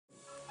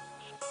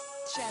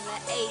Chella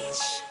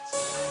H,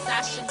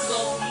 Sasha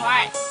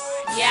Goldheart,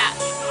 yeah.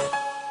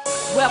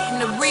 welcome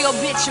to Real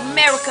Bitch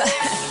America.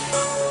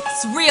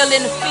 It's real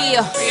in the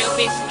field. Real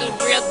bitch do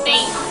real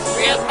things,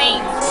 real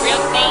things,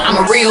 real things. I'm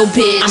a real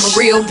bitch, I'm a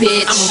real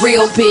bitch, I'm a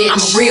real bitch, I'm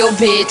a real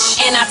bitch.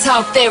 And I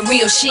talk that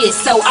real shit,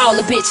 so all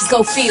the bitches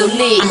go feel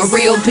lit. I'm a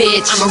real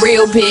bitch, I'm a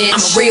real bitch,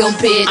 I'm a real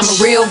bitch, I'm a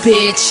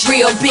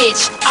real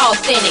bitch,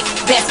 authentic.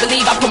 Best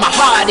believe I put my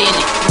heart in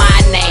it. My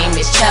name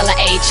is Chella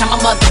H, I'm a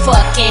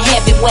motherfucking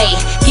heavyweight.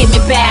 Give me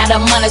bad a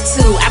month or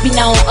two, I be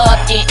known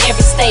up in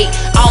every state.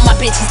 All my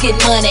bitches get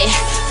money.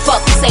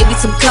 Fuck who say we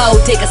some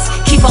gold diggers.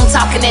 Keep on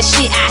talking that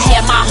shit, I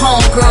have my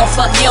homegirl,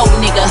 fuck yo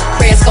nigga.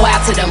 Prayers go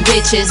out to them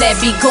bitches that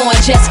be going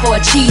just for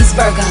a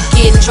cheeseburger.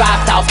 Getting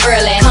dropped off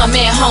early,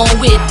 coming home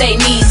with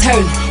they knees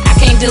hurting. I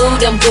can't do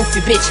them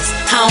goofy bitches,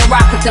 I don't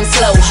rock with them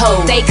slow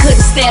hoes. They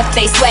couldn't step,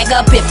 they swag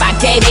up if I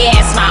gave their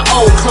ass my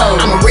old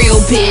clothes. I'm a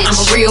real bitch, I'm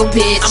a real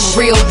bitch, I'm a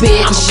real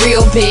bitch, I'm a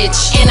real bitch.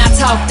 And I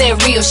talk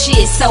that real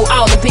shit, so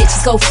all the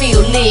bitches go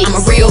feel lit. I'm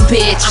a real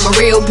bitch, I'm a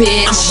real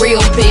bitch, I'm a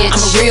real bitch,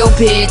 I'm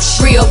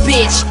a real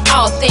bitch,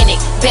 authentic.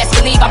 Best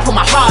believe I put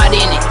my heart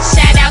in it.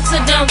 Shout out to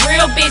them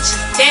real bitches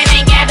that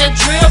ain't got a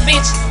drill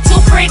bitches.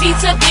 Too pretty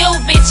to deal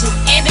with bitches,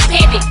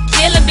 independent,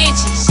 killer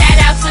bitches. Shout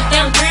out to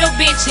them real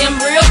bitches, them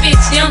real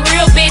bitches, them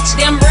real bitches,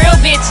 them real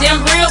bitches,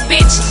 them real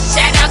bitches.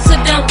 Shout out to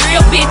them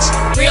real bitches,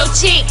 real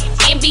chick,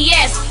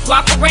 MBS.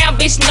 Walk around,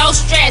 bitch, no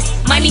stress.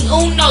 Money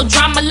uno,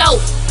 drama low.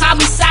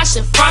 Call me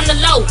Sasha from the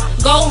low.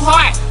 Go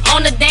hard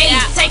on the daily.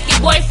 Take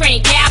your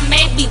boyfriend, yeah,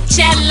 maybe.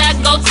 Chella,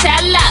 go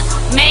tell her.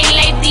 Main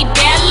lady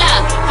Bella.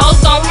 Hoes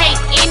gon' hate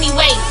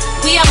anyway.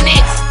 We up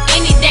next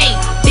any day.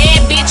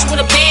 Bad bitch with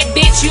a bad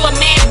bitch. You a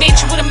mad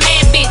bitch with a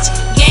mad bitch.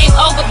 Game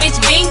over, bitch,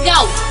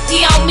 bingo.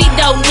 He on me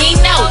though,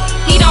 Nino.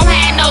 He don't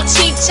have no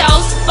cheap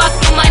shows. Fuck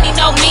the money,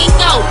 no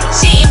mingo.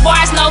 Shit in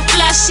bars, no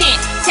flushing.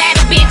 Tat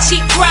a bitch, he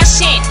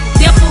crushing.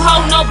 Dimple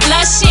hoe, no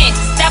blushing.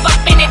 Step up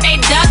in it, they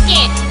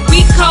ducking.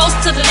 We coast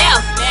to the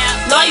left.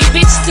 Loyal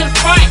bitches to the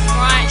front.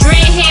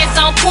 Dread heads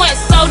on point,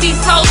 so these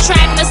hoes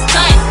trying to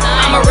stunt.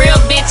 I'm a real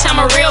bitch, I'm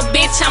a real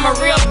bitch, I'm a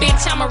real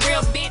bitch, I'm a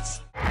real bitch.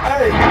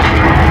 Hey,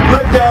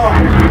 look y'all,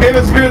 in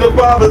the spirit of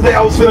Father's Day,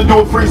 I was finna do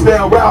a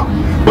freestyle rap,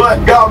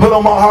 but God put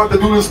on my heart to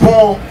do this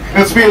poem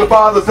in the spirit of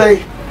Father's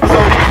Day, so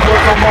this is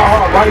what's on my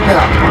heart right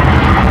now.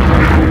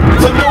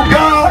 To know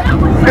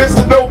God is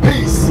to know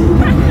peace,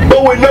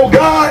 but with no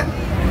God,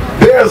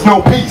 there's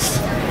no peace.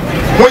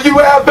 When you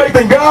have faith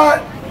in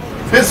God,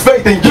 this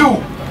faith in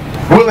you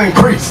will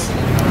increase.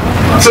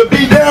 To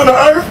be down to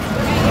earth,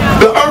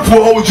 the earth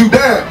will hold you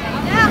down.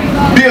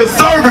 Be a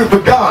servant for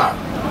God,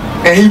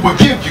 and He will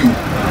give you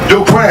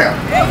your crown.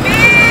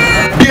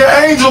 Be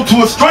an angel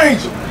to a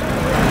stranger,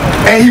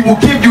 and He will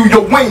give you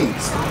your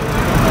wings.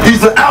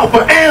 He's the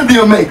Alpha and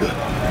the Omega,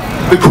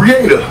 the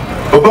creator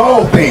of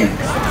all things.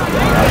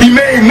 He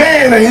made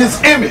man in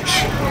His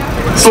image.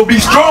 So be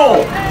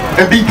strong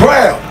and be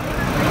proud.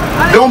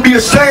 Don't be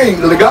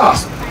ashamed of the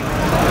gospel.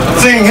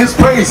 Sing His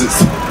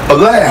praises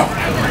aloud,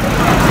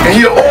 and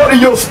He'll order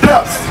your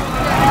steps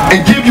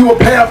and give you a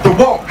path to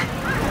walk.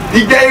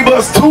 He gave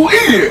us 2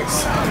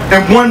 ears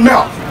and 1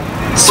 mouth.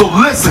 So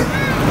listen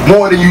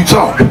more than you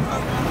talk.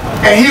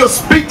 And He'll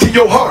speak to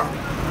your heart,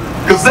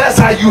 because that's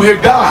how you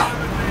hear God.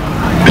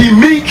 Be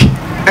meek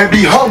and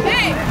be humble,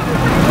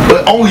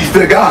 but only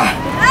fear God.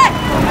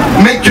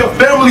 Make your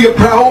family a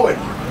priority,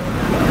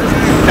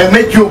 and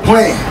make your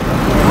plan,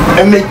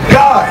 and make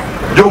God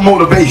your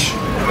motivation,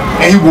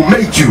 and He will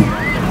make you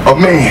a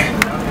man.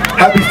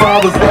 Happy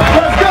Father's Day.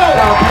 Let's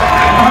go!